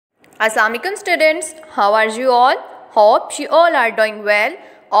Assalamualaikum students, how are you all? Hope you all are doing well.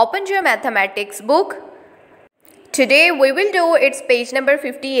 Open your mathematics book. Today we will do its page number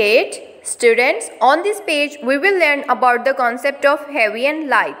 58. Students, on this page we will learn about the concept of heavy and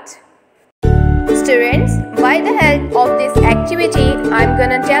light. Students, by the help of this activity, I am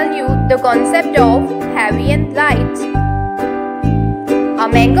gonna tell you the concept of heavy and light. A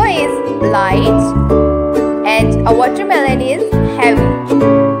mango is light and a watermelon is heavy.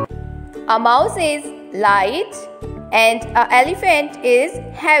 A mouse is light and an elephant is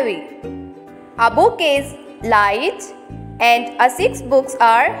heavy. A book is light and 6 books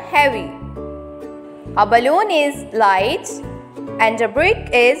are heavy. A balloon is light and a brick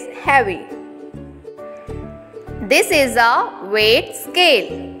is heavy. This is a weight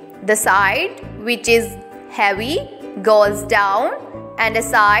scale. The side which is heavy goes down and the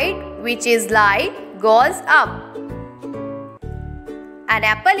side which is light goes up. An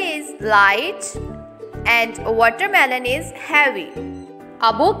apple is light and a watermelon is heavy.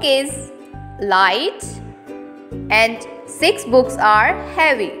 A book is light and 6 books are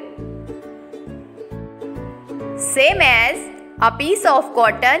heavy. Same as a piece of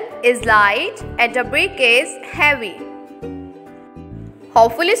cotton is light and a brick is heavy.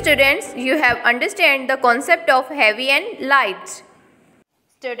 Hopefully students, you have understand the concept of heavy and light.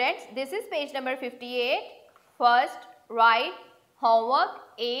 Students, this is page number 58. First, write homework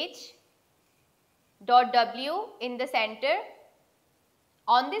H.W in the center.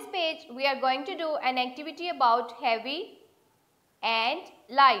 On this page, we are going to do an activity about heavy and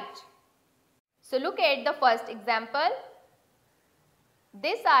light. So look at the first example.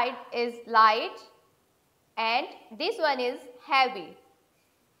 This side is light and this one is heavy.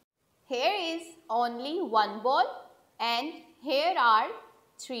 Here is only one ball and here are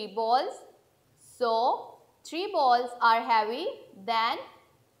 3 balls. So 3 balls are heavy than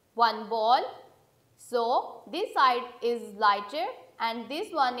 1 ball. So this side is lighter and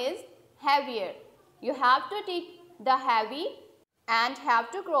this one is heavier. You have to take the heavy and have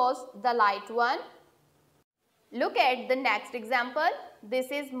to cross the light one. Look at the next example.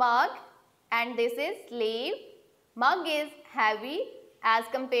 This is mug and this is leaf. Mug is heavy as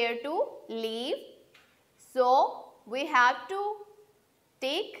compared to leaf. So we have to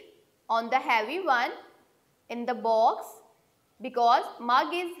take on the heavy one in the box because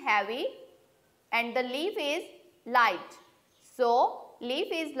mug is heavy and the leaf is light. So leaf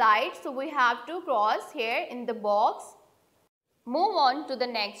is light, so we have to cross here in the box. Move on to the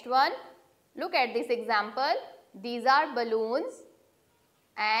next one. Look at this example. These are balloons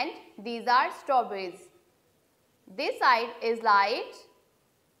and these are strawberries. This side is light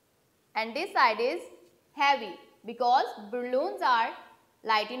and this side is heavy because balloons are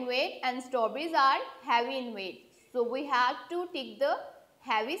light in weight and strawberries are heavy in weight. So we have to take the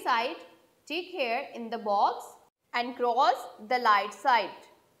heavy side, tick here in the box and cross the light side.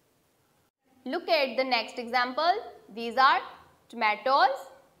 Look at the next example. These are tomatoes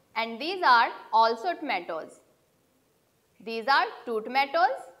and these are also tomatoes. These are 2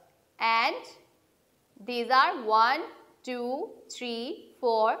 tomatoes and these are 1, 2, 3,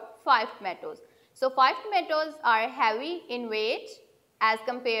 4, 5 tomatoes. So 5 tomatoes are heavy in weight as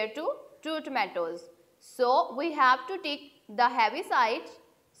compared to 2 tomatoes. So we have to tick the heavy side.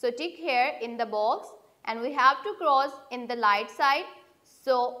 So tick here in the box and we have to cross in the light side.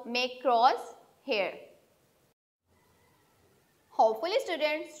 So make cross here. Hopefully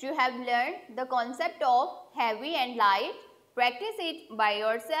students, you have learned the concept of heavy and light. Practice it by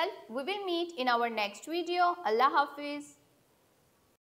yourself. We will meet in our next video. Allah Hafiz.